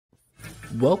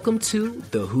Welcome to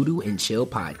the Hoodoo and Chill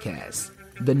podcast,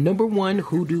 the number one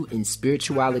hoodoo and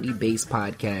spirituality-based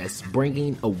podcast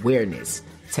bringing awareness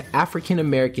to African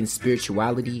American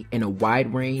spirituality and a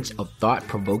wide range of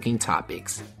thought-provoking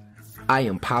topics. I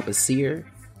am Papa Seer,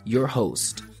 your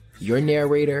host, your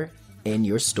narrator, and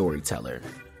your storyteller.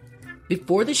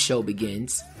 Before the show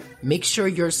begins, make sure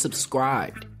you're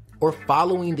subscribed or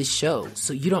following the show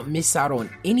so you don't miss out on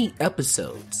any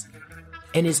episodes.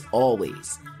 And as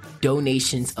always,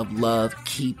 donations of love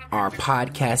keep our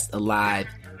podcast alive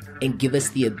and give us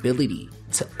the ability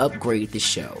to upgrade the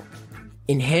show,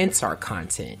 enhance our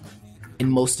content,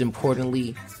 and most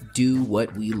importantly, do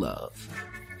what we love.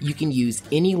 You can use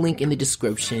any link in the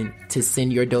description to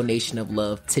send your donation of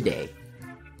love today.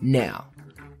 Now,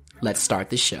 let's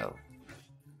start the show.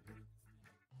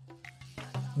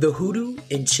 The Hoodoo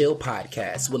and Chill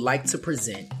podcast would like to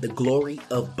present The Glory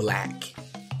of Black,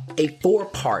 a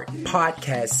 4-part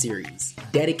podcast series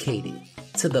dedicated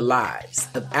to the lives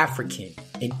of African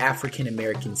and African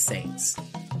American saints.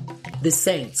 The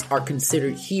saints are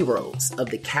considered heroes of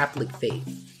the Catholic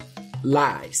faith,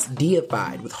 lives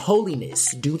deified with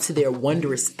holiness due to their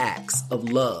wondrous acts of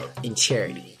love and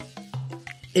charity.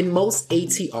 In most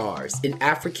ATRs and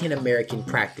African American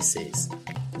practices,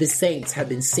 the saints have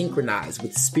been synchronized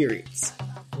with spirits,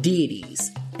 deities,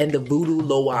 and the voodoo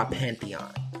Loa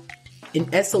pantheon, an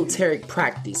esoteric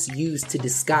practice used to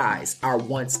disguise our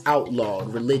once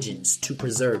outlawed religions to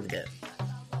preserve them.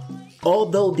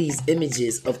 Although these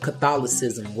images of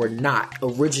Catholicism were not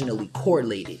originally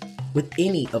correlated with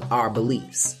any of our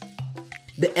beliefs,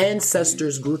 the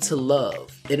ancestors grew to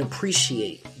love and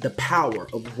appreciate the power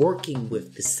of working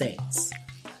with the saints.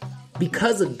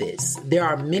 Because of this, there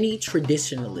are many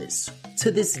traditionalists to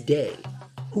this day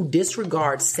who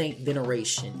disregard saint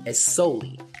veneration as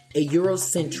solely a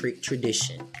Eurocentric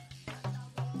tradition.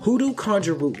 Hoodoo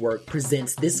Conjure Root Work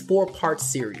presents this 4-part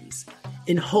series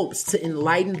in hopes to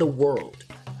enlighten the world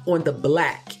on the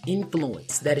Black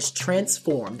influence that has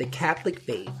transformed the Catholic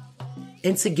faith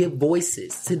and to give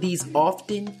voices to these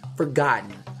often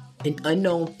forgotten and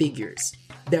unknown figures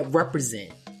that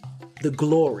represent the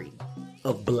glory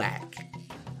of Black.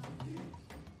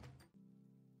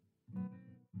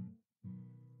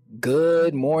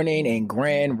 Good morning and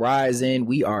grand rising.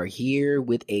 We are here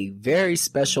with a very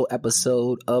special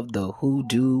episode of the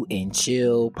Hoodoo and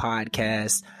Chill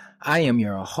podcast. I am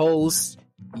your host,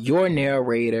 your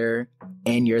narrator,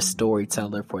 and your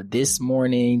storyteller for this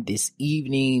morning, this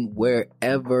evening,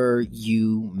 wherever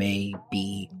you may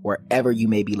be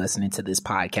listening to this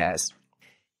podcast.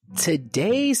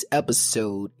 Today's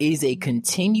episode is a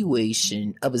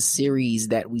continuation of a series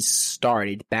that we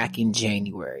started back in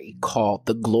January called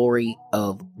The Glory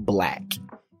of Black,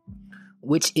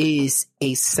 which is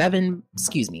a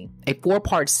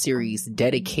 4-part series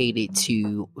dedicated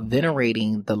to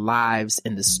venerating the lives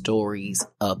and the stories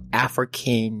of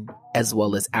African as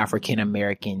well as African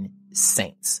American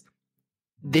saints.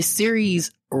 This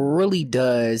series really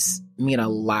does mean a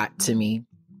lot to me.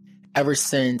 Ever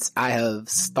since I have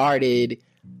started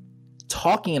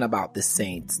talking about the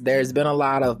saints, there's been a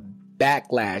lot of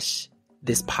backlash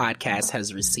this podcast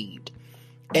has received.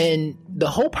 And the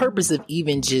whole purpose of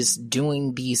even just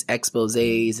doing these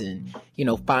exposés and,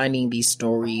 finding these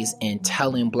stories and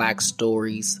telling Black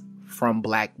stories from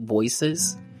Black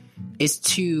voices is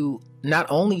to not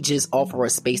only just offer a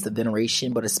space of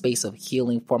veneration, but a space of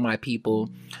healing for my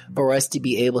people, for us to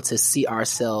be able to see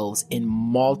ourselves in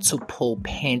multiple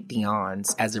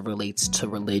pantheons as it relates to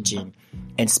religion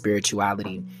and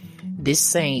spirituality. This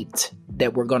saint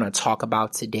that we're going to talk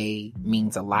about today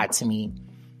means a lot to me.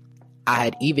 I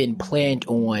had even planned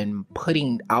on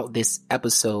putting out this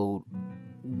episode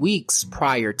weeks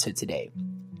prior to today,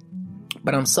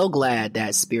 but I'm so glad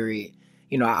that Spirit,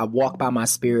 I walk by my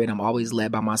spirit. I'm always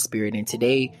led by my spirit. And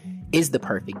today is the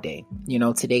perfect day.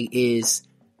 Today is,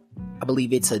 I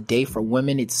believe it's a day for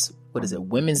women. It's,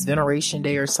 Women's Veneration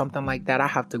Day or something like that. I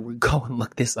have to go and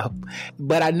look this up.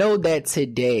 But I know that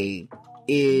today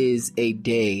is a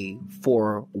day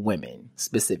for women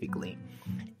specifically.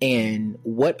 And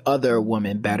what other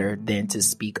woman better than to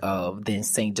speak of than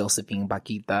Saint Josephine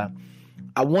Bakhita?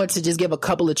 I want to just give a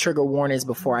couple of trigger warnings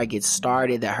before I get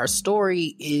started that her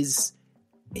story is...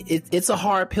 It's a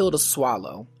hard pill to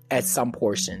swallow at some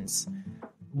portions,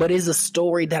 but it's a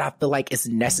story that I feel like is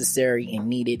necessary and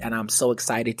needed, and I'm so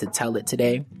excited to tell it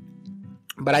today.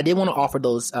 But I did want to offer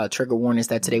those trigger warnings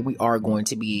that today we are going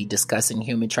to be discussing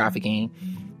human trafficking.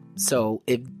 So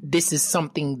if this is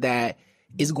something that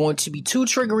is going to be too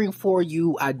triggering for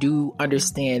you, I do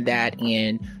understand that.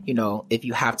 And, if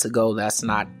you have to go, that's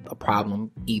not a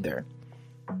problem either.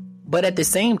 But at the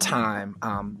same time,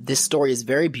 this story is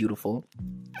very beautiful.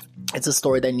 It's a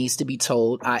story that needs to be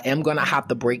told. I am going to have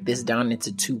to break this down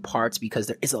into 2 parts because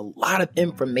there is a lot of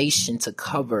information to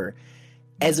cover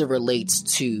as it relates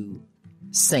to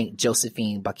Saint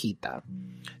Josephine Bakhita.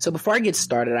 So before I get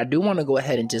started, I do want to go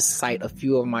ahead and just cite a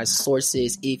few of my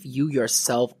sources if you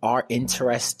yourself are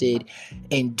interested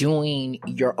in doing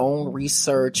your own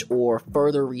research or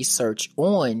further research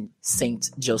on Saint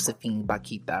Josephine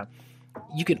Bakhita.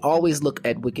 You can always look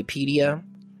at Wikipedia,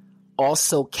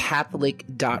 also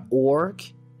Catholic.org.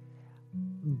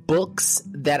 Books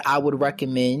that I would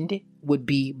recommend would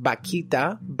be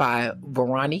Bakhita by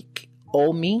Veronique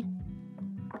Olmi.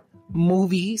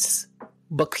 Movies,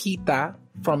 Bakhita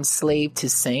from Slave to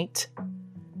Saint,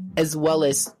 as well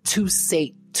as two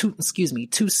suitcases,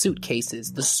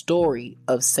 the story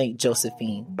of Saint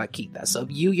Josephine Bakhita. So if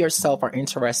you yourself are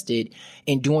interested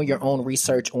in doing your own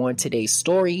research on today's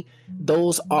story,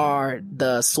 those are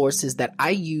the sources that I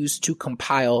use to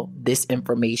compile this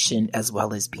information, as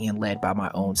well as being led by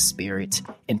my own spirit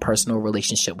and personal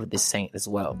relationship with this saint as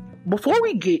well. Before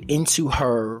we get into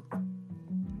her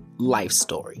life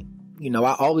story,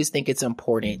 I always think it's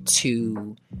important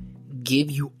to give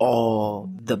you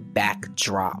all the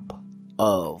backdrop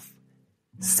of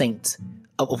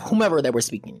whomever that we're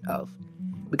speaking of.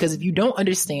 Because if you don't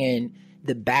understand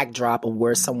the backdrop of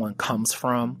where someone comes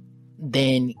from,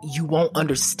 then you won't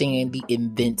understand the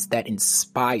events that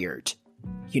inspired,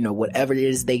 whatever it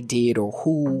is they did or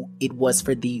who it was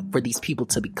for these people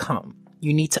to become.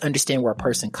 You need to understand where a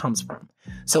person comes from.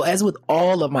 So as with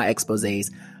all of my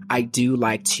exposés, I do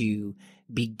like to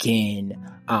begin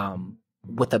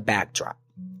with a backdrop,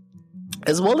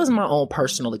 as well as my own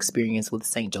personal experience with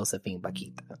Saint Josephine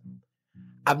Bakhita.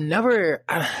 I've never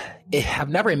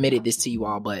admitted this to you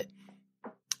all, but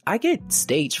I get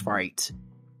stage fright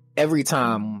every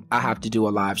time I have to do a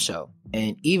live show.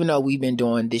 And even though we've been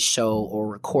doing this show or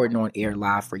recording on air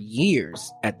live for years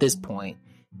at this point,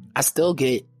 I still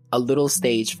get a little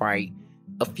stage fright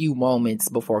a few moments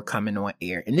before coming on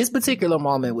air. In this particular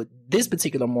moment with this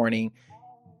particular morning,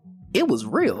 it was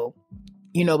real,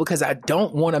 because I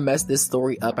don't want to mess this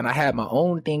story up. And I had my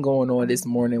own thing going on this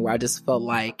morning where I just felt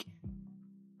like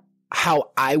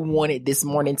how I wanted this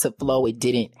morning to flow, it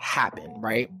didn't happen,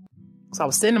 right? So I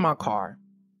was sitting in my car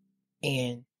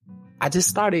and I just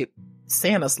started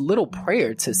saying a little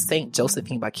prayer to Saint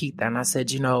Josephine Bakhita. And I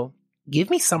said,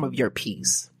 give me some of your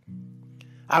peace.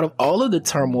 Out of all of the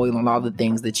turmoil and all the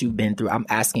things that you've been through, I'm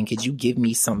asking, could you give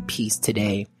me some peace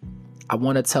today? I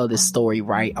want to tell this story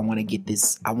right. I want to get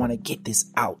this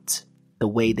out the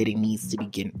way that it needs to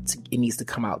it needs to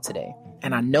come out today.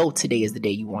 And I know today is the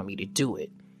day you want me to do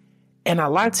it. And I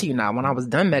lied to you not. When I was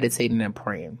done meditating and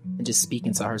praying and just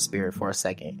speaking to her spirit for a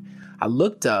second, I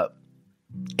looked up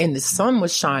and the sun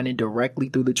was shining directly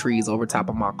through the trees over top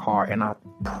of my car. And I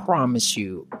promise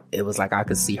you, it was like I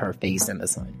could see her face in the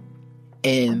sun.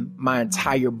 And my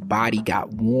entire body got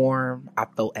warm. I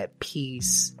felt at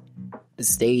peace. The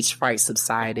stage fright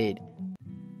subsided.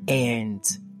 And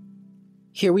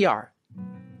here we are.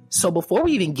 So before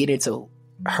we even get into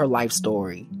her life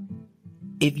story,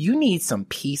 if you need some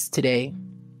peace today,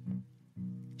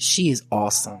 she is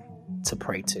awesome to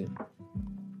pray to.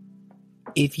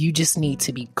 If you just need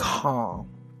to be calm,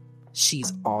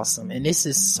 she's awesome. And this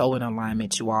is so in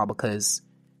alignment, you all, because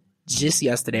just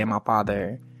yesterday my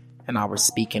father and I were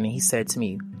speaking and he said to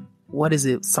me, what is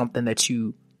it something that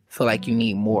you feel like you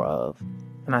need more of?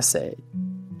 And I said,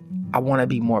 I want to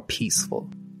be more peaceful.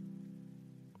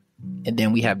 And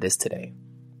then we have this today.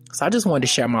 So I just wanted to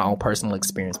share my own personal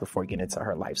experience before getting into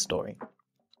her life story.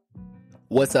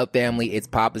 What's up, family? It's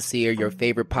Papa Seer, your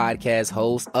favorite podcast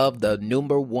host of the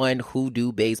 #1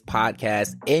 hoodoo-based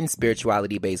podcast and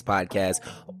spirituality-based podcast,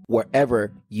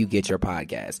 wherever you get your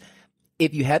podcast.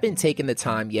 If you haven't taken the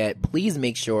time yet, please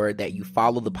make sure that you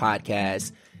follow the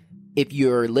podcast. If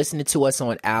you're listening to us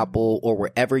on Apple or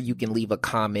wherever you can leave a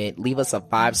comment, leave us a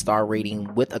 5-star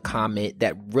rating with a comment.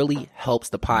 That really helps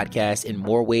the podcast in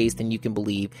more ways than you can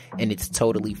believe, and it's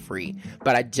totally free.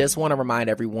 But I just want to remind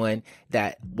everyone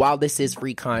that while this is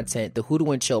free content, the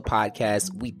Hoodoo and Chill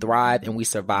podcast, we thrive and we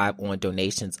survive on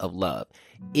donations of love.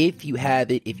 If you have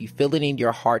it, if you feel it in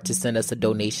your heart to send us a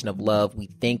donation of love, we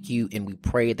thank you and we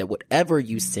pray that whatever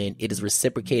you send, it is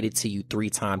reciprocated to you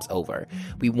 3 times over.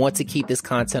 We want to keep this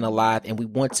content alive and we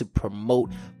want to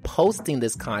promote posting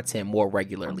this content more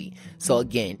regularly. So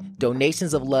again,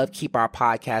 donations of love keep our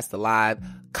podcast alive.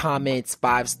 Comments,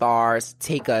 5 stars,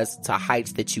 take us to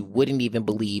heights that you wouldn't even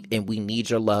believe, and we need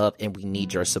your love and we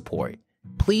need your support.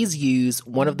 Please use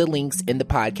one of the links in the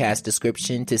podcast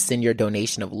description to send your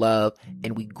donation of love,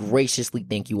 and we graciously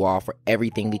thank you all for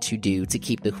everything that you do to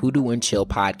keep the Hoodoo and Chill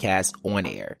podcast on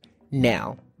air.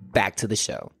 Now, back to the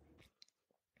show.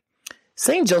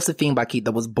 Saint Josephine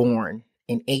Bakhita was born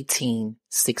in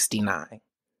 1869.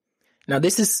 Now,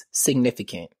 this is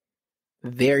significant,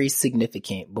 very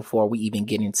significant before we even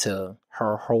get into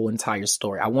her whole entire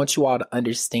story. I want you all to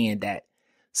understand that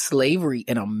slavery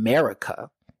in America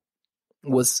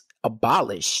was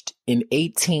abolished in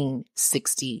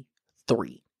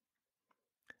 1863.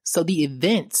 So the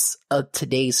events of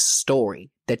today's story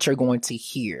that you're going to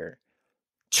hear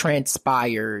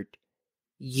transpired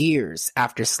years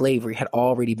after slavery had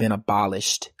already been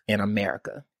abolished in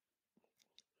America.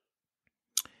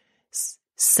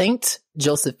 Saint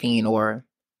Josephine, or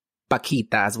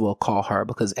Bakhita as we'll call her,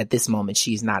 because at this moment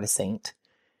she's not a saint.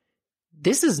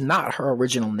 This is not her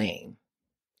original name.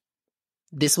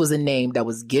 This was a name that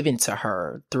was given to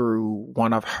her through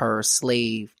one of her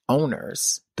slave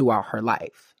owners throughout her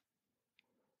life.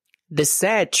 The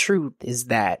sad truth is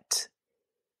that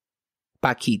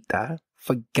Bakhita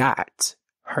forgot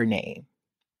her name.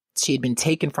 She had been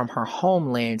taken from her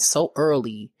homeland so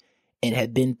early and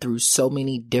had been through so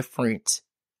many different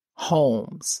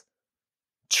homes,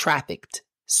 trafficked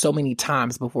so many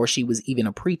times before she was even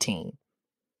a preteen.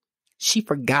 She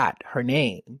forgot her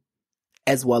name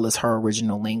as well as her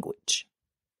original language.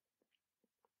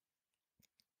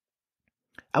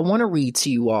 I want to read to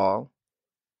you all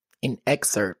an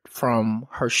excerpt from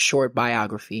her short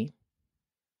biography,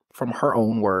 from her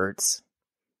own words,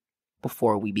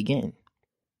 before we begin.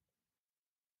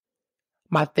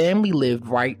 My family lived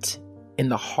right in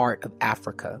the heart of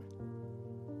Africa,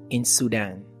 in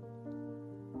Sudan.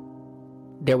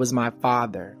 There was my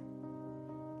father,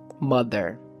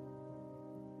 mother,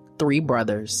 3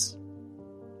 brothers,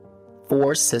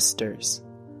 4 sisters,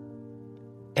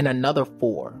 and another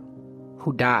 4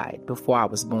 who died before I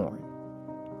was born.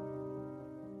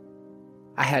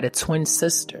 I had a twin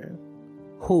sister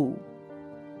who,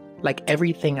 like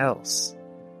everything else,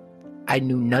 I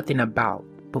knew nothing about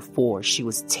before she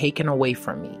was taken away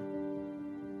from me.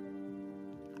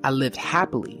 I lived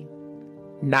happily,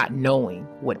 not knowing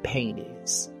what pain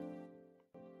is.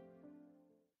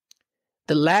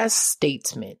 The last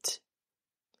statement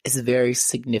is very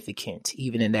significant,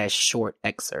 even in that short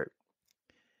excerpt.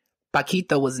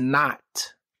 Bakhita was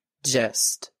not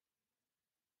just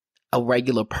a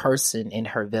regular person in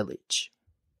her village.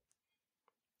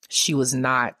 She was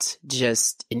not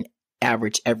just an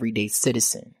average everyday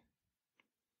citizen.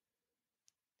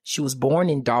 She was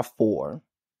born in Darfur,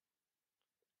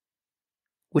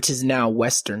 which is now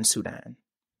Western Sudan,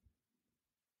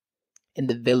 in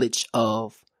the village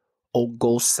of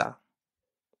Ogosa.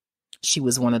 She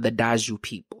was one of the Daju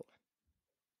people.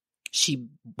 She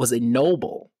was a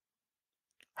noble.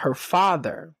 Her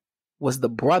father was the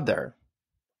brother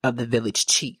of the village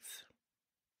chief.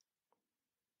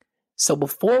 So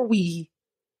before we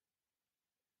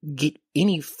get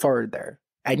any further,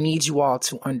 I need you all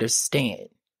to understand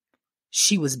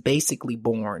she was basically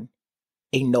born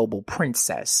a noble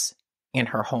princess in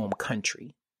her home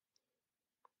country.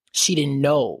 She didn't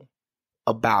know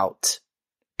about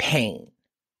pain,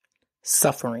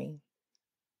 suffering,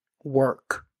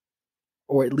 work,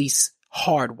 or at least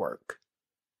hard work.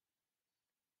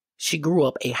 She grew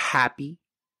up a happy,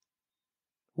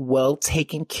 well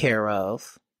taken care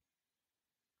of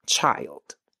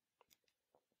child.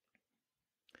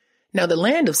 Now, the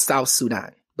land of South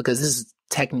Sudan, because this is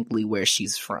technically where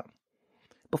she's from.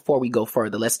 Before we go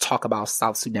further, let's talk about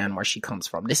South Sudan, where she comes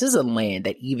from. This is a land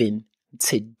that even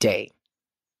today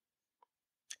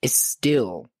is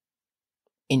still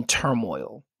in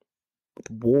turmoil with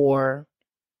war,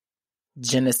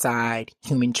 genocide,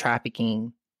 human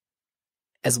trafficking,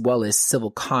 as well as civil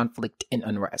conflict and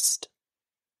unrest.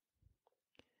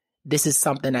 This is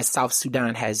something that South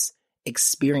Sudan has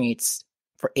experienced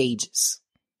for ages.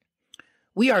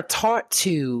 We are taught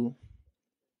to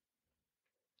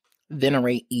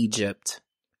venerate Egypt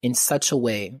in such a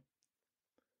way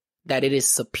that it is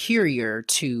superior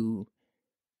to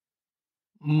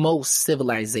most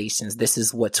civilizations. This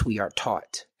is what we are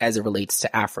taught as it relates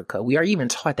to Africa. We are even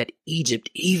taught that Egypt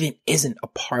even isn't a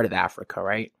part of Africa,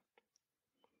 right?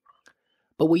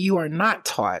 But what you are not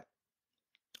taught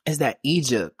is that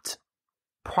Egypt,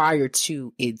 prior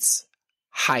to its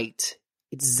height,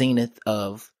 its zenith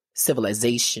of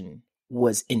civilization,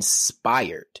 was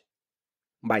inspired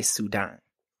by Sudan.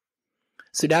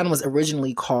 Sudan was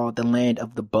originally called the land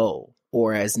of the bow,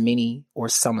 or as many or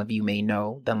some of you may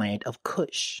know, the land of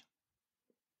Kush.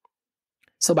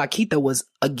 So Bakhita was,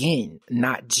 again,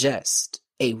 not just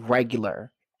a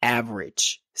regular,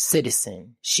 average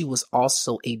citizen. She was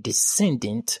also a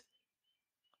descendant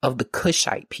of the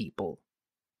Kushite people,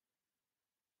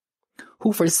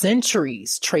 who for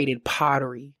centuries traded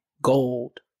pottery,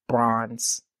 gold,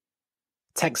 bronze,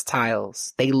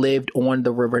 textiles. They lived on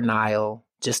the River Nile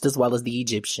just as well as the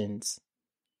Egyptians.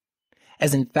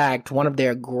 As in fact, one of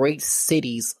their great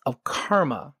cities of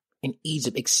Kerma in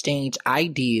Egypt exchanged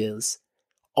ideas,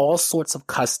 all sorts of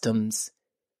customs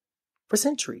for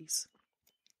centuries.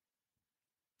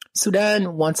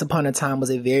 Sudan, once upon a time,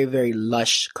 was a very, very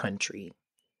lush country.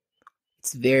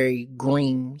 It's very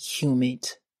green, humid,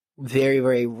 very,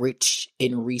 very rich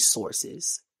in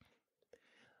resources.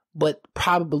 But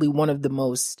probably one of the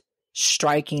most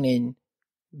striking and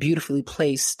beautifully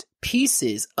placed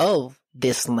pieces of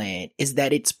this land is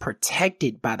that it's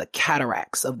protected by the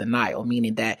cataracts of the Nile,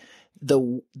 meaning that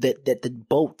the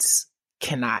boats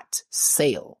cannot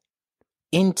sail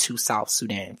into South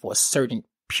Sudan for a certain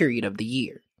period of the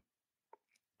year.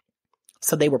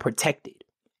 So they were protected.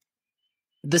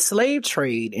 The slave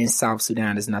trade in South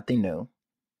Sudan is nothing new.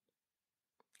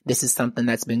 This is something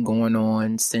that's been going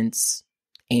on since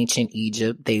ancient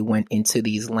Egypt. They went into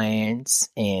these lands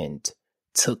and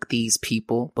took these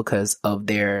people because of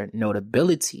their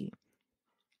notability.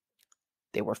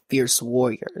 They were fierce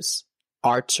warriors,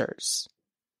 archers,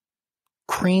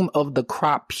 cream of the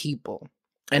crop people,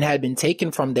 and had been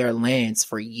taken from their lands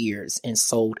for years and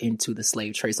sold into the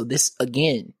slave trade. So this,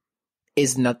 again,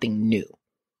 is nothing new.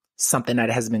 Something that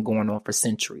has been going on for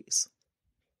centuries.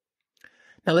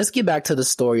 Now let's get back to the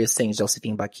story of Saint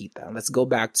Josephine Bakhita. Let's go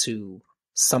back to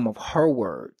some of her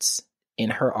words in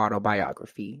her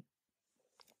autobiography.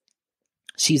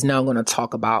 She's now going to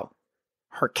talk about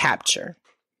her capture.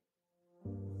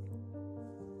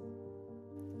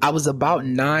 I was about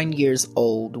 9 years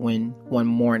old when one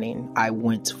morning I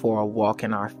went for a walk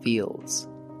in our fields.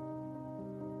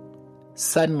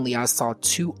 Suddenly I saw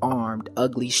two armed,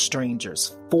 ugly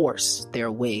strangers force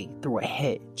their way through a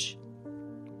hedge.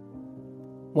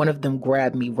 One of them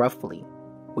grabbed me roughly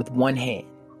with one hand,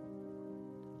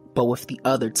 but with the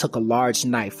other took a large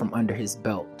knife from under his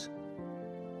belt.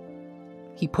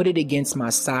 He put it against my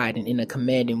side and in a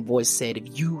commanding voice said,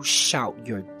 "If you shout,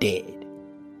 you're dead.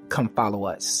 Come follow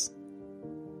us."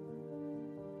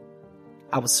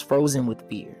 I was frozen with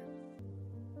fear.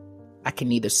 I could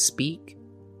neither speak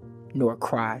nor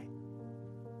cry.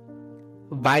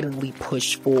 Violently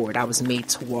pushed forward, I was made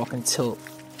to walk until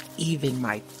even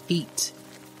my feet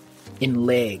and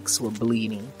legs were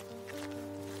bleeding.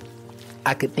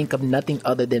 I could think of nothing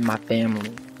other than my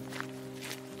family.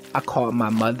 I called my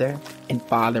mother and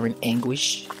father in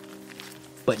anguish,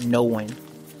 but no one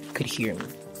could hear me.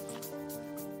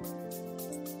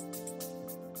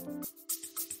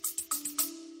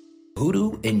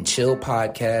 Voodoo and Chill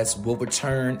podcast will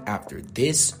return after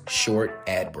this short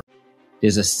ad break.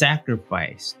 There's a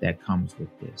sacrifice that comes with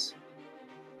this.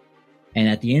 And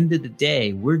at the end of the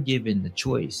day, we're given the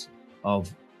choice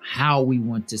of how we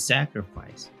want to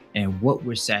sacrifice and what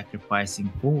we're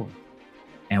sacrificing for.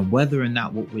 And whether or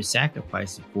not what we're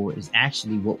sacrificing for is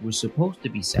actually what we're supposed to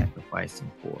be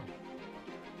sacrificing for.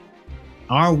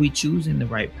 Are we choosing the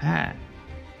right path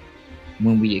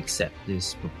when we accept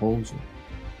this proposal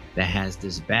that has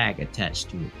this bag attached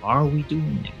to it? Are we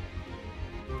doing that?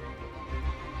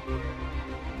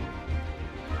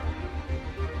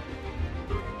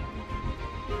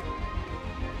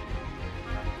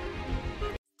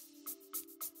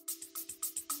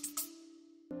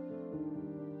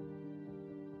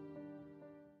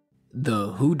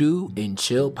 The Voodoo and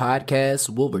Chill podcast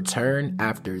will return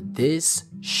after this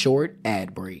short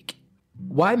ad break.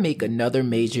 Why make another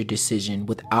major decision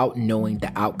without knowing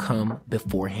the outcome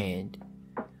beforehand?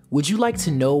 Would you like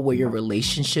to know where your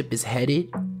relationship is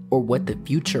headed or what the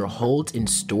future holds in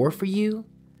store for you?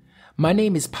 My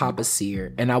name is Papa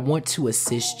Seer, and I want to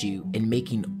assist you in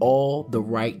making all the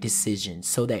right decisions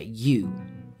so that you,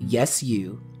 yes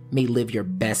you, may live your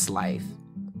best life.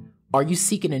 Are you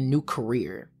seeking a new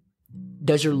career?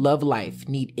 Does your love life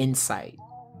need insight?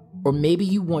 Or maybe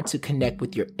you want to connect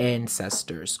with your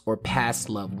ancestors or past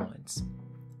loved ones.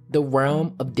 The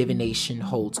realm of divination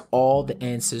holds all the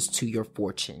answers to your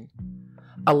fortune.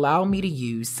 Allow me to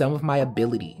use some of my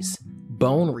abilities,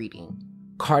 bone reading,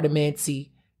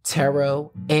 cartomancy,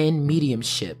 tarot, and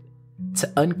mediumship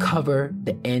to uncover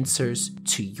the answers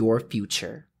to your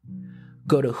future.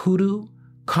 Go to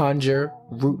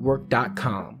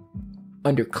hoodooconjurerootwork.com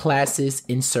under classes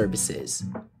and services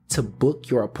to book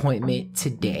your appointment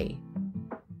today.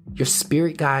 Your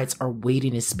spirit guides are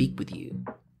waiting to speak with you.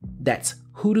 That's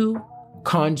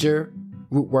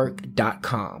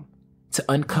hoodooconjurerootwork.com to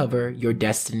uncover your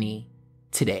destiny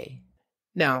today.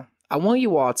 Now, I want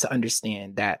you all to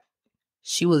understand that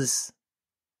she was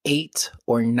 8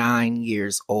 or 9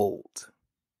 years old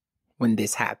when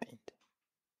this happened.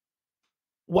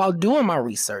 While doing my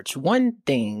research, one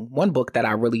book that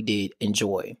I really did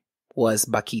enjoy was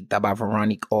Bakhita by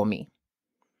Veronique Omi.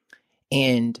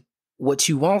 And what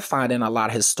you won't find in a lot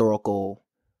of historical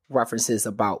references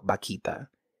about Bakhita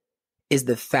is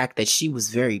the fact that she was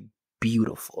very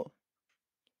beautiful.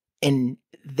 And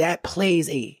that plays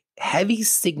a heavy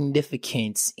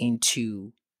significance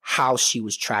into how she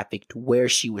was trafficked, where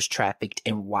she was trafficked,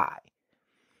 and why.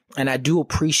 And I do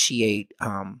appreciate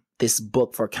this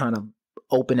book for kind of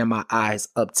opening my eyes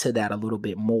up to that a little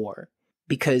bit more,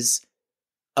 because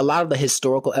a lot of the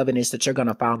historical evidence that you're going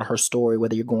to find in her story,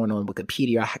 whether you're going on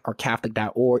Wikipedia or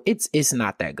Catholic.org, it's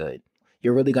not that good.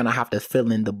 You're really going to have to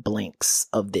fill in the blanks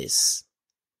of this.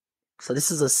 So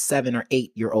this is a 7 or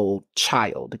 8 year old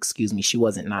child, she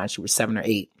wasn't 9, she was 7 or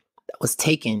 8, that was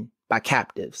taken by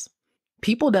captives.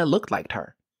 People that looked like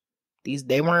her.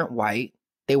 They weren't white,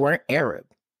 they weren't Arab,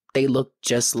 they looked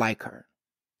just like her.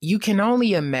 You can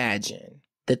only imagine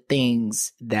the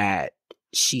things that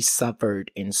she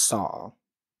suffered and saw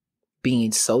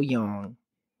being so young,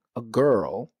 a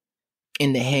girl,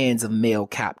 in the hands of male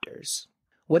captors.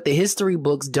 What the history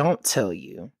books don't tell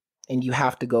you, and you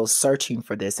have to go searching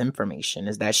for this information,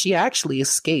 is that she actually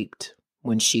escaped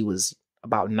when she was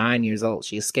about 9 years old.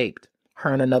 She escaped,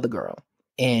 her and another girl.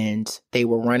 And they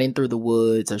were running through the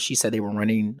woods, or she said they were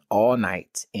running all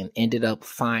night, and ended up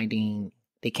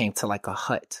they came to like a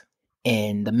hut.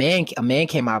 And a man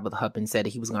came out of the hut and said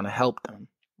that he was going to help them.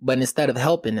 But instead of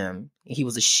helping them, he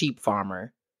was a sheep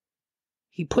farmer.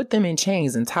 He put them in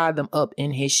chains and tied them up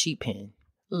in his sheep pen,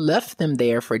 left them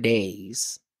there for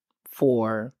days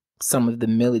for some of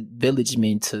the village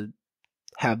men to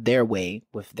have their way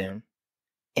with them.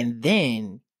 And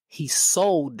then he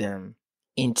sold them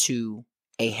into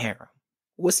a harem.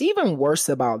 What's even worse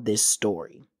about this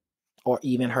story, or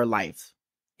even her life,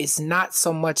 it's not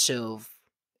so much of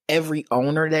every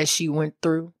owner that she went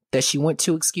to,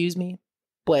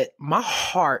 but my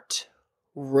heart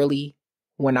really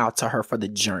went out to her for the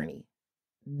journey.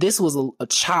 This was a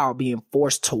child being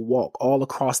forced to walk all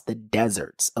across the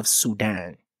deserts of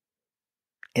Sudan,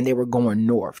 and they were going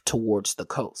north towards the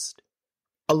coast.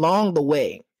 Along the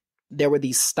way, there were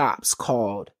these stops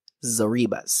called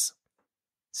zaribas.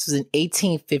 This was in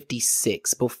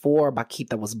 1856, before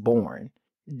Bakhita was born.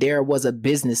 There was a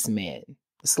businessman,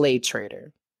 a slave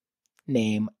trader,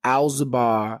 named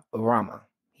Alzubar Rama.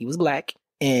 He was black,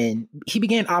 and he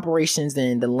began operations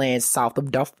in the land south of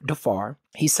Darfur.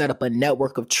 He set up a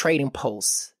network of trading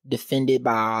posts defended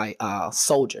by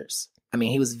soldiers.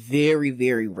 He was very,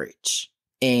 very rich.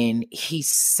 And he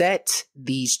set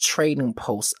these trading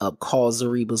posts up called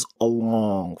zaribas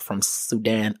along from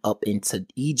Sudan up into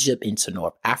Egypt, into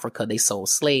North Africa. They sold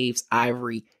slaves,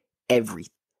 ivory,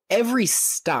 every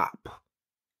stop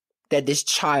that this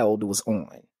child was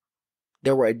on.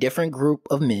 There were a different group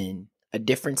of men, a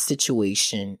different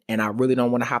situation, and I really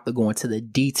don't want to have to go into the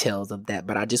details of that,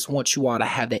 but I just want you all to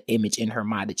have that image in her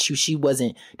mind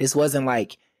that this wasn't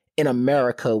like in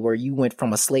America where you went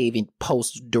from a slave and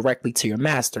post directly to your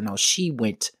master. No, she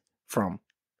went from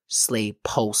slave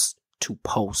post to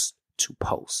post to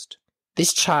post.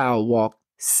 This child walked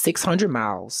 600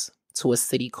 miles to a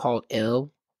city called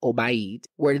El Obeid,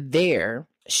 where there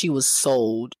she was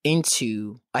sold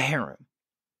into a harem.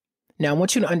 Now, I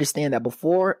want you to understand that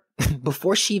before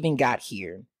she even got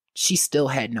here, she still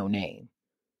had no name.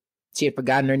 She had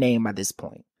forgotten her name by this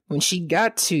point. When she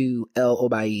got to El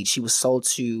Obeid, she was sold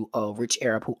to a rich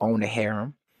Arab who owned a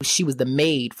harem. She was the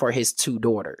maid for his 2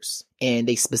 daughters. And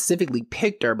they specifically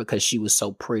picked her because she was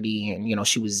so pretty and,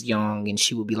 she was young and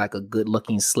she would be like a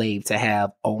good-looking slave to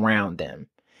have around them.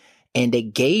 And they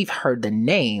gave her the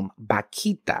name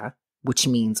Bakhita, which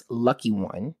means lucky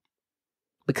one,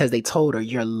 because they told her,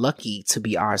 you're lucky to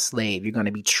be our slave. You're going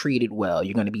to be treated well.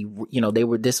 You're going to be,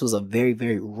 this was a very,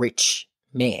 very rich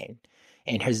man,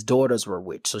 and his daughters were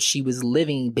rich. So she was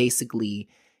living basically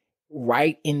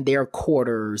right in their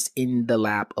quarters in the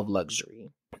lap of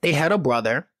luxury. They had a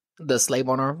brother, the slave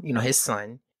owner, his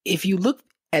son. If you look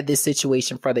at this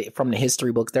situation from the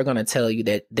history books, they're going to tell you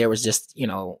that there was just,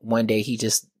 one day he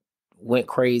just went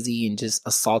crazy and just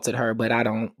assaulted her, but I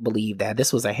don't believe that.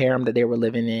 This was a harem that they were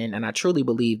living in, and I truly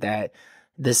believe that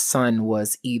the son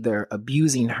was either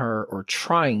abusing her or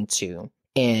trying to,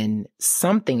 and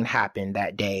something happened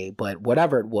that day, but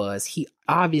whatever it was, he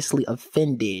obviously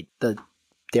offended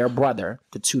their brother,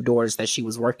 the 2 daughters that she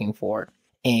was working for,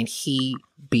 and he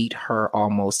beat her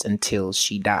almost until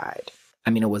she died.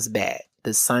 It was bad.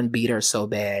 The son beat her so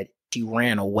bad, she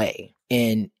ran away.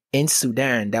 And in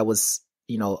Sudan, that was,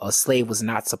 a slave was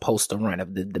not supposed to run.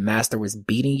 If the master was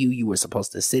beating you, you were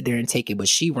supposed to sit there and take it. But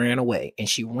she ran away, and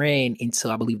she ran into,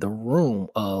 I believe, the room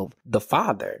of the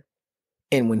father.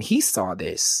 And when he saw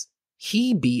this,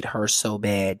 he beat her so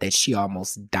bad that she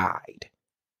almost died.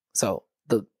 So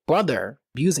the brother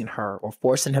abusing her or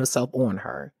forcing himself on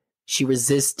her, she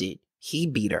resisted. He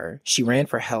beat her. She ran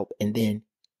for help. And then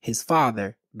his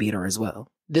father beat her as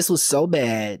well. This was so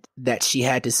bad that she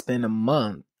had to spend a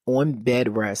month on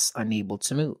bed rest, unable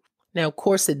to move. Now, of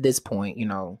course, at this point,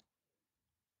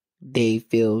 they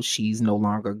feel she's no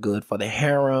longer good for the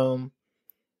harem.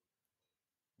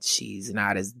 She's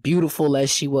not as beautiful as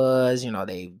she was.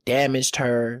 They've damaged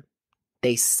her.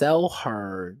 They sell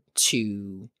her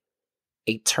to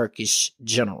a Turkish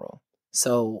general.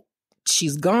 So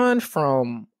she's gone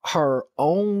from her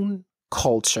own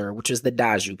culture, which is the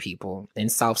Daju people in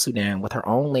South Sudan, with her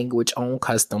own language, own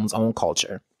customs, own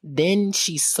culture. Then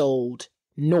she sold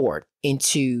north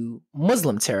into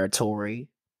Muslim territory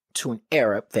to an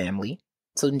Arab family.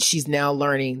 So she's now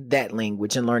learning that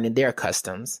language and learning their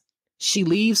customs. She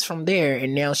leaves from there,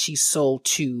 and now she's sold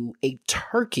to a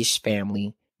Turkish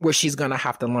family where she's going to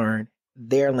have to learn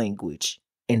their language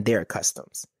and their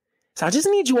customs. So I just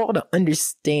need you all to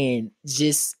understand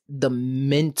just the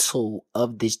mental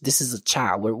of this. This is a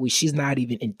child where she's not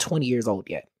even 20 years old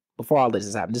yet. Before all this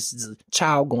has happened, this is a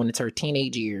child going into her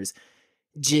teenage years.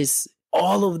 Just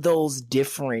all of those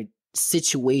different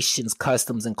situations,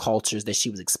 customs, and cultures that she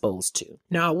was exposed to.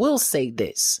 Now, I will say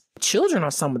this. Children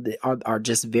are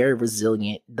just very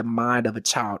resilient. The mind of a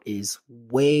child is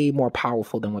way more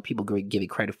powerful than what people give it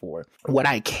credit for. What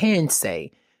I can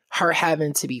say, her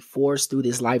having to be forced through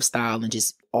this lifestyle and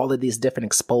just all of these different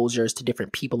exposures to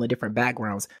different people and different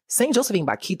backgrounds. Saint Josephine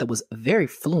Bakhita was very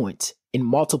fluent in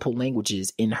multiple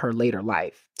languages in her later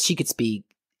life. She could speak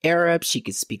Arab, she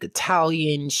could speak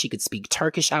Italian, she could speak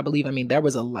Turkish, I believe. I mean, there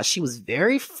was a lot. She was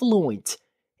very fluent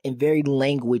and very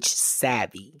language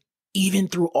savvy. Even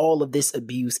through all of this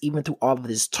abuse, even through all of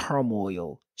this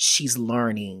turmoil, she's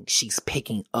learning, she's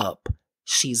picking up,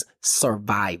 she's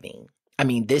surviving. I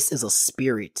mean, this is a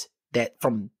spirit that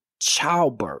from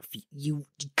childbirth, you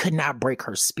could not break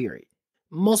her spirit.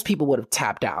 Most people would have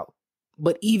tapped out.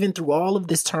 But even through all of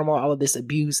this turmoil, all of this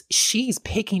abuse, she's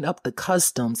picking up the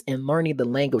customs and learning the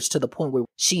language to the point where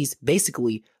she's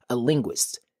basically a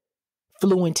linguist,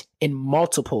 fluent in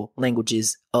multiple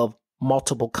languages of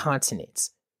multiple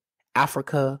continents.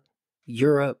 Africa,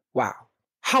 Europe, wow.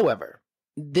 However,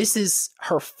 this is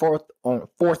her fourth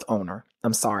owner.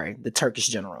 The Turkish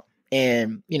general.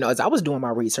 And, as I was doing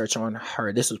my research on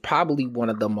her, this was probably one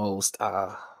of the most,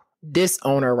 this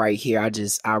owner right here,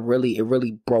 it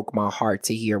really broke my heart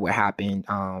to hear what happened,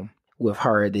 with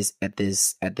her at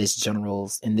this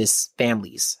general's, in this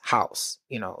family's house.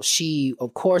 She,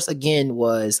 of course, again,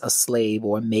 was a slave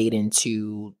or made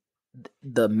into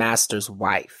the master's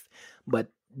wife, but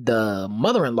the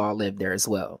mother-in-law lived there as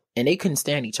well, and they couldn't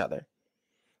stand each other.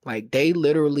 Like, they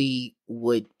literally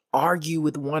would argue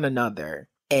with one another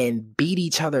and beat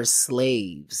each other's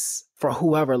slaves for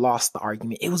whoever lost the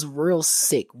argument. It was real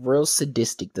sick, real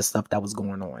sadistic, the stuff that was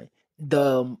going on.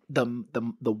 The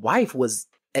wife was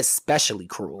especially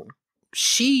cruel.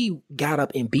 She got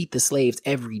up and beat the slaves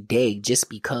every day just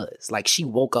because. Like, she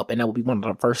woke up and that would be one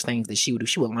of the first things that she would do.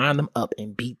 She would line them up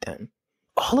and beat them.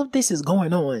 All of this is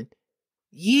going on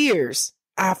years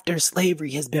after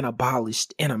slavery has been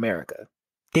abolished in America.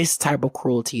 This type of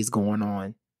cruelty is going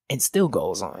on and still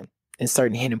goes on in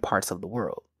certain hidden parts of the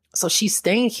world. So she's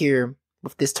staying here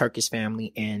with this Turkish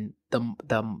family, and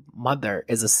the mother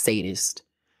is a sadist,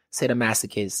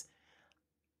 sadomasochist,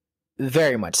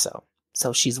 very much so.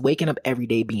 So she's waking up every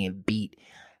day being beat.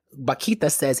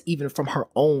 Bakhita says, even from her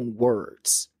own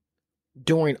words,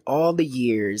 during all the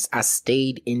years I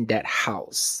stayed in that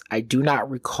house, I do not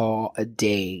recall a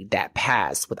day that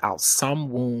passed without some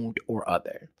wound or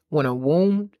other. When a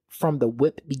wound from the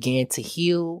whip began to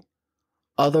heal,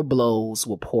 other blows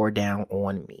would pour down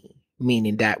on me,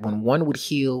 meaning that when one would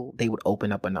heal, they would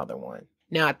open up another one.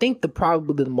 Now, I think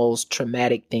probably the most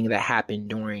traumatic thing that happened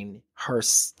during her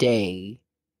stay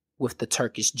with the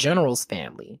Turkish general's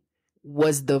family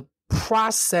was the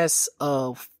process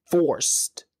of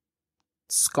forced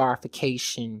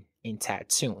scarification and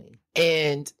tattooing.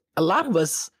 And a lot of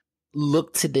us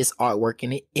look to this artwork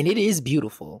and it is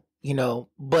beautiful,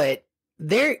 but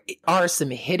there are some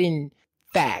hidden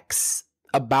facts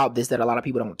about this that a lot of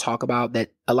people don't talk about,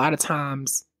 that a lot of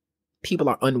times people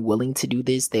are unwilling to do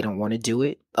this. They don't want to do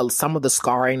it. Some of the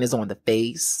scarring is on the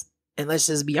face. And let's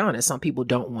just be honest, some people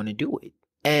don't want to do it.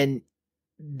 And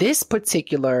This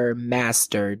particular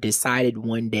master decided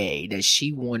one day that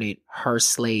she wanted her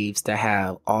slaves to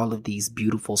have all of these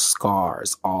beautiful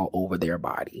scars all over their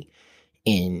body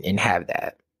and have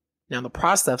that. Now, the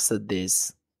process of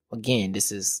this, again,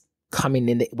 this is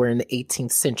we're in the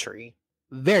 18th century.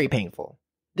 Very painful.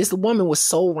 This woman was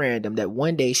so random that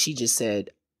one day she just said,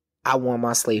 I want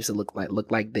my slaves to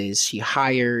look like this. She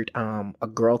hired a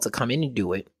girl to come in and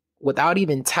do it without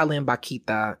even telling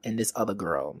Bakhita and this other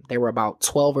girl. They were about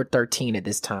 12 or 13 at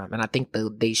this time. And I think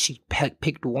she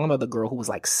picked one other girl who was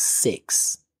like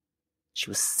 6. She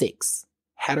was 6.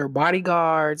 Had her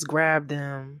bodyguards grab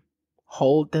them,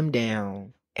 hold them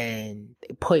down, and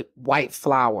they put white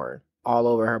flour all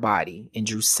over her body and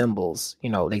drew symbols.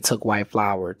 You know, they took white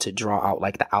flour to draw out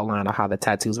like the outline of how the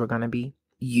tattoos were going to be.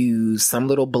 Used some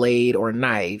little blade or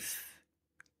knife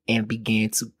and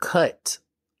began to cut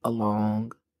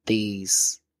along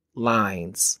these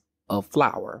lines of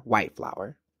flour, white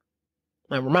flour.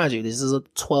 Now, remind you, this is a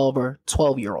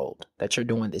 12-year-old that you're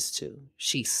doing this to.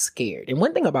 She's scared. And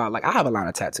one thing about, like, I have a lot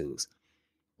of tattoos.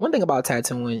 One thing about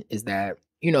tattooing is that,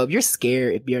 you know, if you're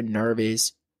scared, if you're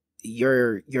nervous,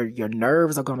 your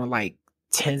nerves are gonna like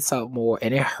tense up more,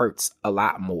 and it hurts a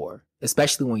lot more,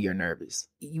 especially when you're nervous.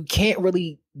 You can't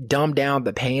really dumb down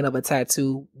the pain of a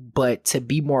tattoo, but to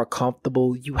be more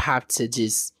comfortable, you have to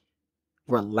just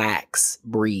relax,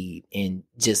 breathe, and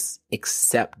just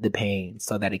accept the pain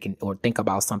so that it can, or think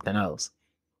about something else.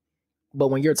 But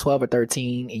when you're 12 or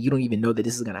 13 and you don't even know that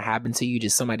this is going to happen to you,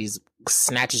 just somebody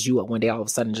snatches you up one day, all of a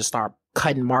sudden just start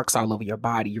cutting marks all over your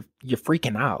body, you're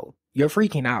freaking out. You're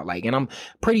freaking out. Like, and I'm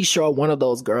pretty sure one of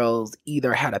those girls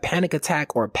either had a panic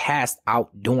attack or passed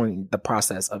out during the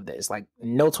process of this. Like,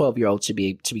 no 12-year-old should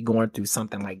be going through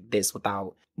something like this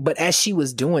without. But as she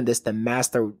was doing this, the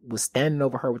master was standing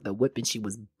over her with a whip and she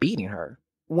was beating her.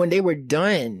 When they were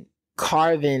done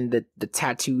carving the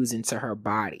tattoos into her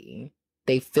body,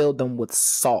 they filled them with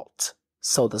salt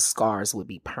so the scars would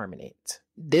be permanent.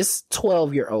 This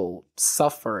 12-year-old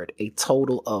suffered a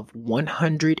total of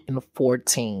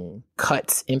 114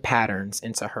 cuts and patterns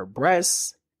into her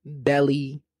breasts,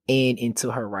 belly, and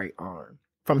into her right arm.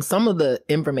 From some of the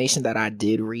information that I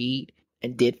did read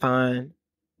and did find,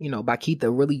 you know,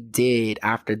 Bakhita really did,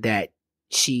 after that,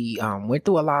 she went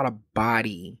through a lot of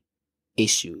body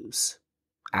issues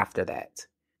after that,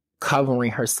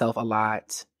 covering herself a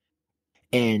lot.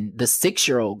 And the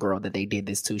 6-year-old girl that they did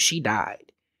this to, she died.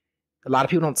 A lot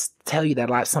of people don't tell you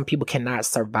that some people cannot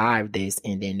survive this.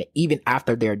 And then even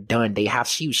after they're done,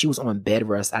 she was on bed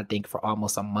rest, I think, for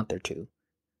almost a month or two.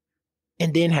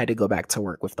 And then had to go back to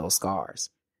work with those scars.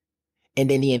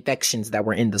 And then the infections that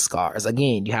were in the scars.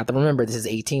 Again, you have to remember, this is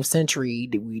 18th century.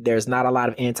 There's not a lot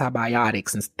of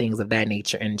antibiotics and things of that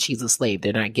nature. And she's a slave.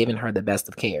 They're not giving her the best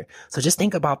of care. So just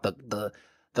think about the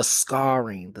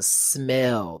scarring, the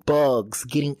smell, bugs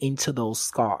getting into those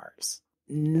scars.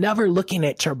 Never looking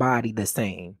at your body the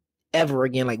same ever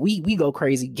again. Like, we go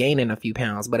crazy gaining a few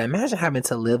pounds, but imagine having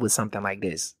to live with something like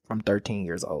this from 13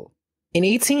 years old. In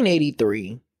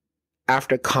 1883,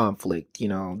 after conflict, you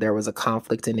know, there was a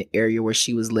conflict in the area where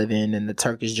she was living, and the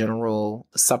Turkish general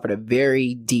suffered a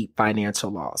very deep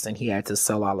financial loss, and he had to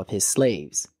sell all of his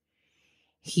slaves.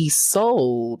 He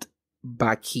sold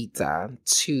Bakhita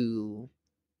to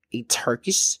a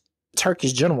Turkish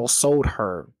general, sold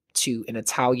her to an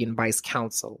Italian vice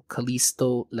consul,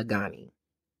 Callisto Lagani.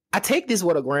 I take this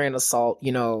with a grain of salt.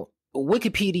 You know,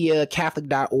 Wikipedia,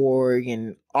 Catholic.org,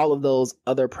 and all of those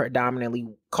other predominantly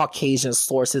Caucasian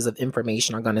sources of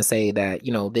information are going to say that,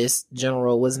 you know, this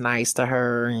general was nice to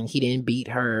her and he didn't beat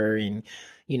her, and,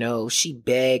 you know, she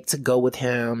begged to go with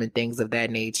him and things of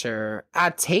that nature. I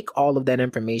take all of that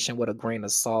information with a grain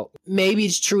of salt. Maybe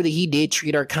it's true that he did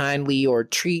treat her kindly or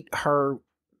treat her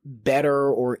better,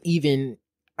 or even,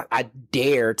 I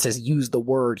dare to use the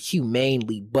word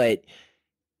humanely, but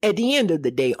at the end of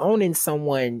the day, owning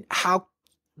someone, how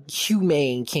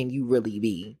humane can you really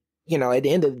be? You know, at the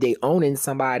end of the day, owning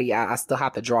somebody, I still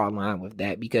have to draw a line with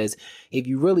that, because if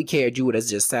you really cared, you would have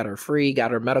just set her free, got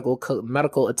her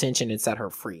medical attention, and set her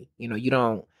free. You know, you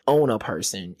don't own a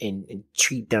person and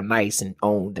treat them nice and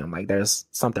own them. Like, there's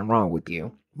something wrong with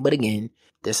you. But again,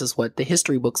 this is what the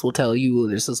history books will tell you.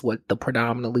 This is what the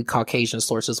predominantly Caucasian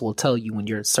sources will tell you when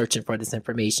you're searching for this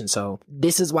information. So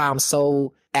this is why I'm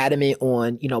so adamant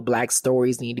on, you know, Black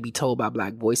stories need to be told by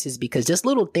Black voices, because just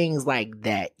little things like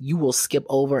that you will skip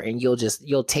over, and you'll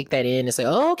take that in and say,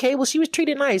 oh, okay, well, she was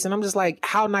treated nice. And I'm just like,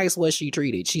 how nice was she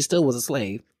treated? She still was a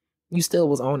slave. You still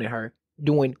was owning her,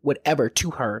 doing whatever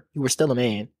to her. You were still a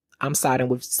man. I'm siding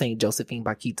with Saint Josephine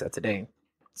Bakhita today.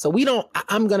 So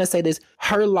I'm going to say this,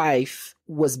 her life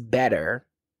was better,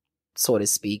 so to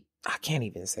speak, I can't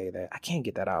even say that. I can't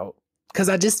get that out. Because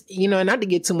I just, and not to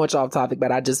get too much off topic,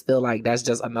 but I just feel like that's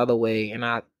just another way. And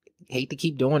I hate to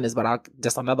keep doing this, but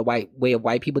just another way of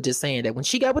white people just saying that when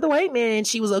she got with a white man,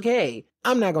 she was okay.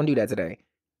 I'm not going to do that today.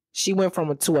 She went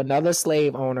to another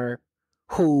slave owner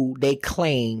who they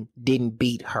claim didn't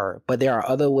beat her. But there are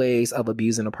other ways of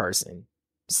abusing a person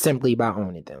simply by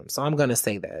owning them. So I'm going to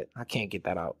say that. I can't get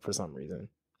that out for some reason.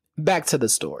 Back to the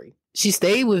story. She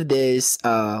stayed with this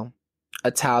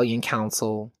Italian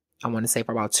council, I want to say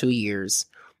for about 2 years,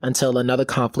 until another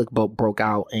conflict broke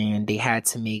out and they had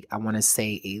to make, I want to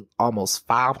say, a almost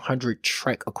 500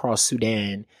 trek across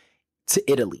Sudan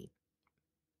to Italy.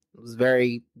 It was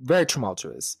very, very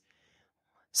tumultuous.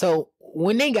 So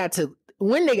when they got to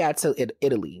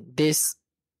Italy, this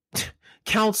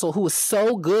council who was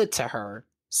so good to her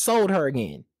sold her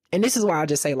again. And this is why I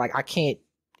just say, like, I can't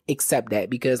accept that,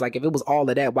 because like if it was all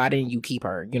of that, why didn't you keep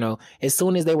her? As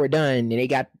soon as they were done and they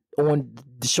got on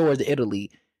the shores of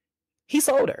Italy, he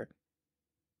sold her.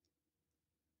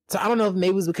 So I don't know if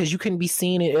maybe it was because you couldn't be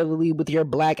seen in Italy with your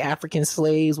black African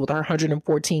slaves with her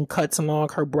 114 cuts along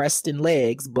her breast and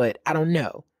legs, but I don't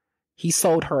know. He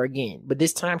sold her again, but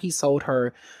this time he sold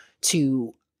her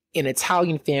to an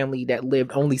Italian family that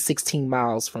lived only 16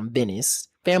 miles from Venice.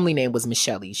 Family name was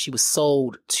Micheli. She was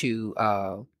sold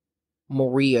to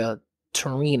Maria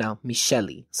Torina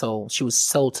Micheli. So she was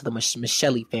sold to the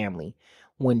Micheli family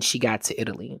when she got to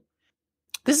Italy.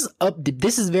 This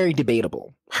is very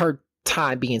debatable, her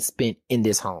time being spent in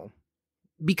this home,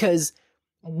 because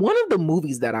one of the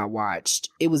movies that I watched,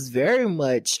 it was very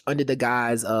much under the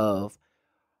guise of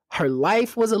her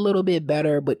life was a little bit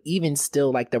better, but even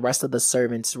still, like the rest of the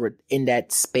servants were in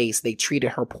that space. They treated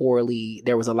her poorly.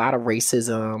 There was a lot of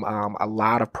racism, a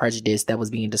lot of prejudice that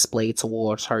was being displayed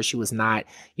towards her. She was not,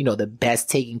 the best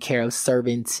taken care of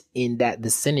servant in that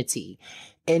vicinity.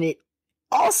 And it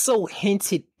also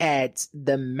hinted at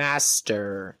the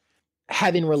master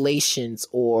having relations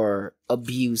or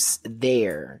abuse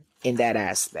there in that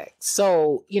aspect.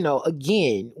 So,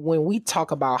 again, when we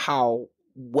talk about how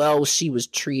well she was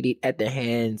treated at the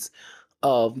hands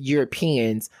of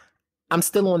Europeans, I'm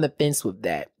still on the fence with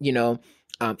that.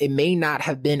 It may not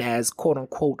have been as quote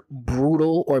unquote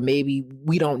brutal, or maybe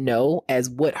we don't know, as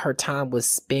what her time was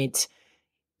spent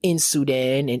in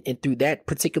Sudan and through that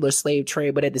particular slave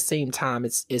trade. But at the same time,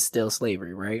 it's still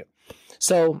slavery, right?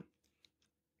 So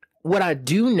what I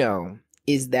do know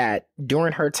is that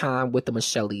during her time with the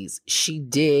Michelis, she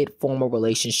did form a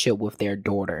relationship with their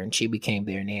daughter and she became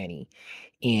their nanny.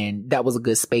 And that was a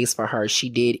good space for her. She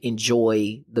did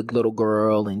enjoy the little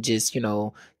girl and just,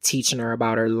 teaching her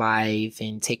about her life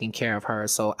and taking care of her.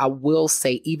 So I will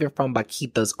say, even from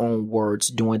Bakhita's own words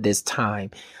during this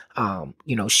time,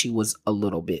 she was a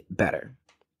little bit better.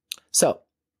 So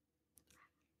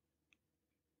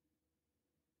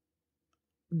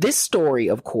this story,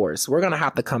 of course, we're going to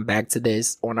have to come back to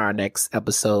this on our next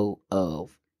episode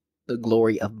of The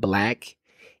Glory of Black.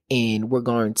 And we're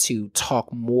going to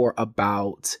talk more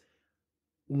about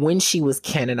when she was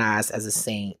canonized as a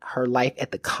saint, her life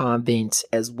at the convent,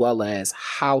 as well as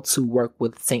how to work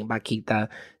with Saint Bakhita,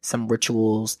 some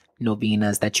rituals,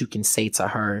 novenas that you can say to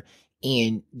her,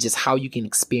 and just how you can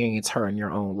experience her in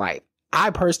your own life. I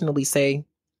personally say,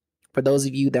 for those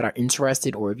of you that are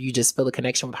interested, or if you just feel a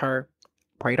connection with her,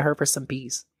 pray to her for some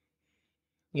peace.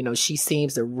 She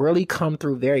seems to really come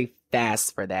through very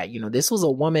fast for that. This was a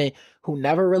woman who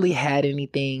never really had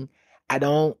anything. I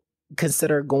don't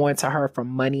consider going to her for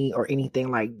money or anything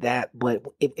like that. But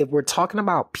if we're talking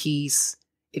about peace,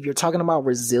 if you're talking about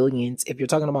resilience, if you're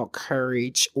talking about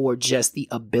courage, or just the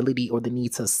ability or the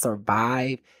need to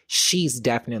survive, she's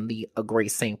definitely a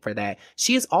great saint for that.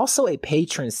 She is also a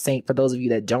patron saint for those of you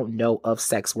that don't know of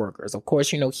sex workers. Of course,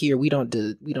 here we don't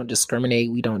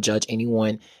discriminate, we don't judge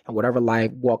anyone and whatever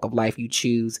walk of life you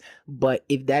choose. But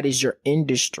if that is your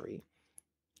industry,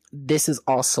 this is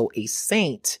also a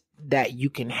saint that you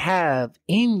can have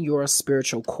in your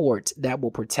spiritual court that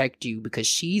will protect you, because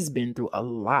she's been through a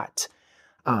lot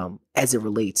as it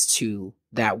relates to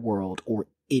that world. Or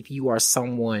if you are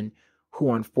someone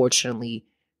who unfortunately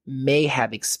may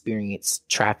have experienced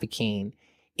trafficking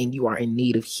and you are in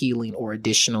need of healing or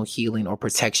additional healing or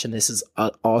protection, this is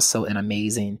also an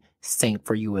amazing saint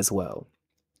for you as well.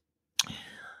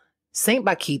 Saint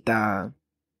Bakhita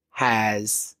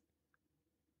has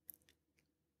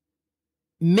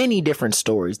many different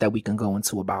stories that we can go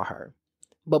into about her.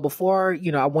 But before,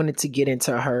 I wanted to get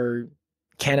into her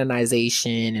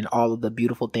canonization and all of the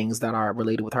beautiful things that are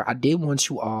related with her, I did want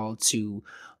you all to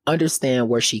understand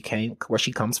where she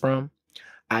comes from.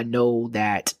 I know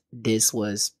that this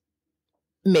was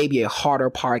maybe a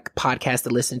harder podcast to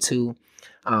listen to,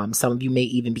 Some of you may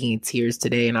even be in tears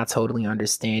today, and I totally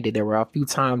understand it. There were a few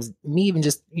times, me even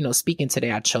just, speaking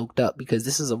today, I choked up because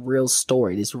this is a real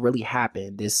story. This really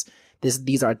happened. These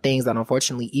are things that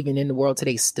unfortunately, even in the world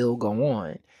today, still go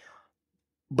on.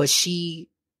 But she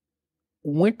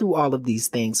went through all of these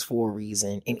things for a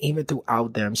reason. And even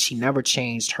throughout them, she never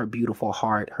changed her beautiful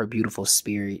heart, her beautiful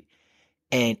spirit.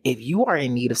 And if you are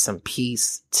in need of some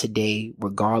peace today,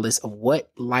 regardless of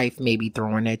what life may be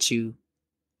throwing at you,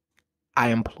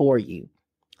 I implore you,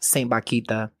 Saint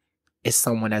Bakhita is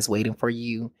someone that's waiting for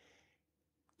you.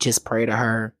 Just pray to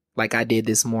her like I did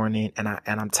this morning. And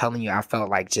I'm telling you, I felt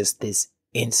like just this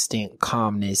instant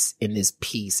calmness and this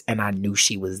peace. And I knew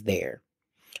she was there.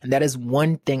 And that is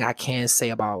one thing I can say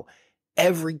about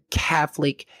every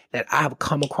Catholic that I have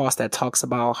come across that talks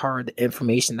about her, the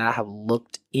information that I have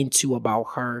looked into about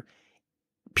her.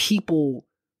 People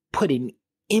put an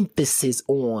emphasis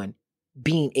on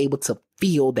being able to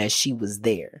feel that she was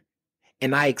there.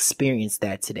 And I experienced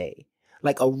that today.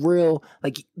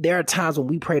 There are times when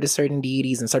we pray to certain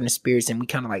deities and certain spirits and we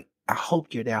kind of like, I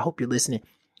hope you're there. I hope you're listening.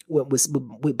 With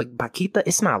Bakhita,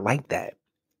 it's not like that.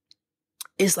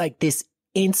 It's like this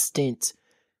instant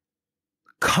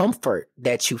comfort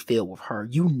that you feel with her.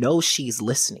 She's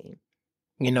listening,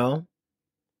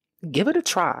 give it a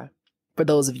try. For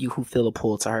those of you who feel a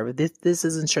pull to her, this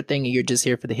isn't your thing and you're just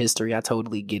here for the history, I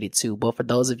totally get it too. But for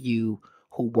those of you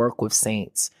who work with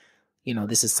saints,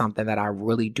 this is something that I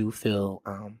really do feel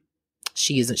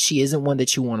she isn't one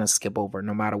that you want to skip over,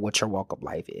 no matter what your walk of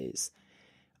life is.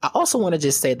 I also want to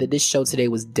just say that this show today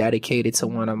was dedicated to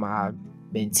one of my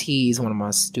mentees, one of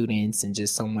my students, and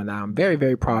just someone I'm very,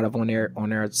 very proud of on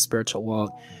their spiritual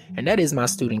walk. And that is my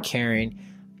student, Karen.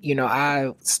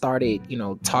 I started,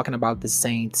 talking about the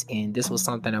saints, and this was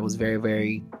something that was very,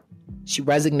 very, she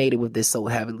resonated with this so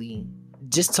heavily.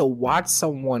 Just to watch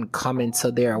someone come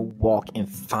into their walk and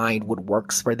find what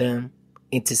works for them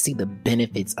and to see the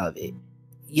benefits of it.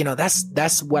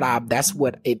 That's what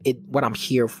I'm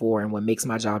here for, and what makes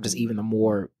my job just even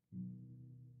more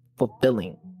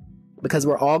fulfilling, because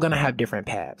we're all going to have different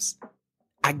paths.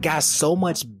 I got so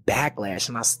much backlash,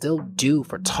 and I still do,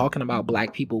 for talking about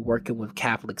Black people working with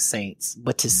Catholic saints.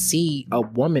 But to see a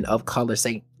woman of color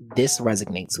say, this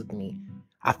resonates with me,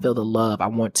 I feel the love, I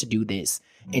want to do this,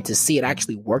 and to see it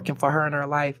actually working for her in her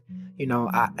life,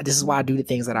 this is why I do the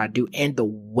things that I do and the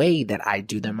way that I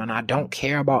do them. And I don't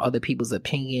care about other people's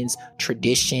opinions,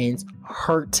 traditions,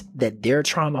 hurt that they're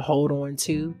trying to hold on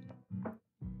to.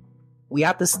 We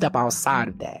have to step outside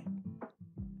of that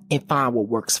and find what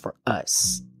works for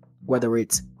us. Whether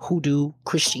it's hoodoo,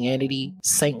 Christianity,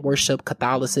 saint worship,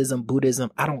 Catholicism,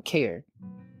 Buddhism, I don't care.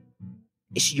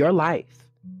 It's your life.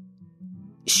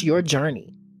 It's your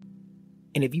journey.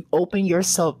 And if you open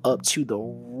yourself up to the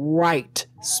right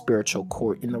spiritual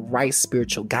court and the right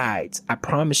spiritual guides, I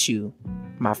promise you,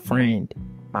 my friend,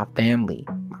 my family,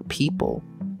 my people,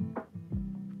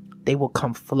 they will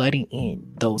come flooding in,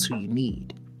 those who you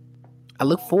need. I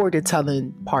look forward to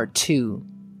telling part 2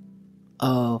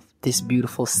 of this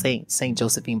beautiful saint, Saint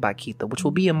Josephine Bakhita, which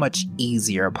will be a much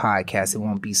easier podcast. It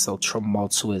won't be so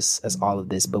tumultuous as all of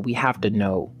this, but we have to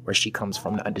know where she comes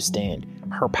from to understand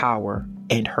her power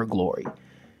and her glory.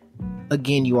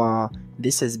 Again, you all,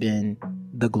 this has been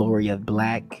The Glory of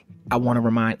Black. I want to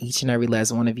remind each and every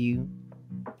last one of you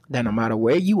that no matter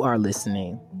where you are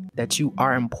listening, that you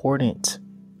are important,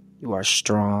 you are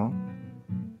strong,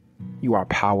 you are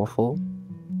powerful,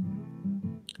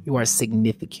 you are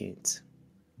significant.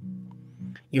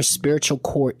 Your spiritual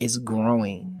core is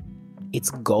growing.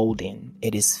 It's golden.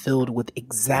 It is filled with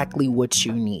exactly what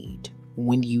you need,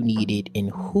 when you need it,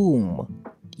 and whom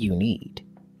you need.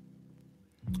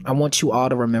 I want you all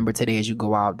to remember today as you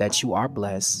go out that you are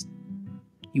blessed,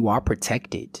 you are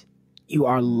protected, you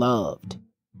are loved,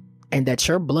 and that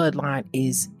your bloodline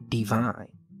is divine.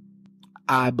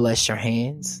 I bless your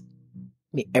hands.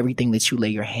 May everything that you lay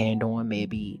your hand on, may it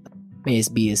be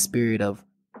a spirit of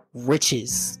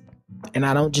riches. And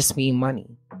I don't just mean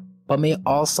money, but may it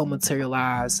also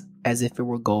materialize as if it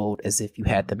were gold, as if you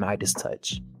had the Midas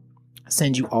touch. I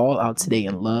send you all out today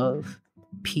in love,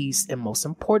 peace, and most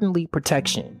importantly,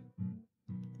 protection.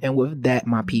 And with that,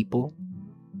 my people,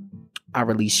 I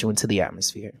release you into the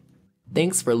atmosphere.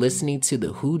 Thanks for listening to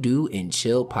the Hoodoo and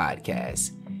Chill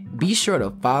podcast. Be sure to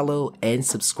follow and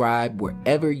subscribe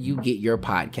wherever you get your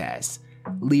podcasts.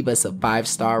 Leave us a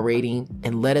 5-star rating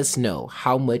and let us know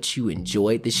how much you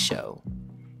enjoyed the show.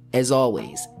 As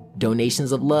always,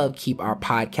 donations of love keep our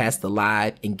podcast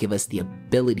alive and give us the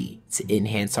ability to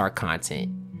enhance our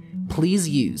content. Please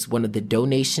use one of the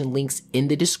donation links in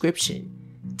the description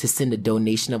to send a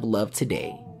donation of love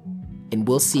today. and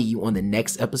we'll see you on the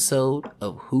next episode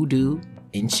of Hoodoo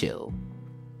and Chill.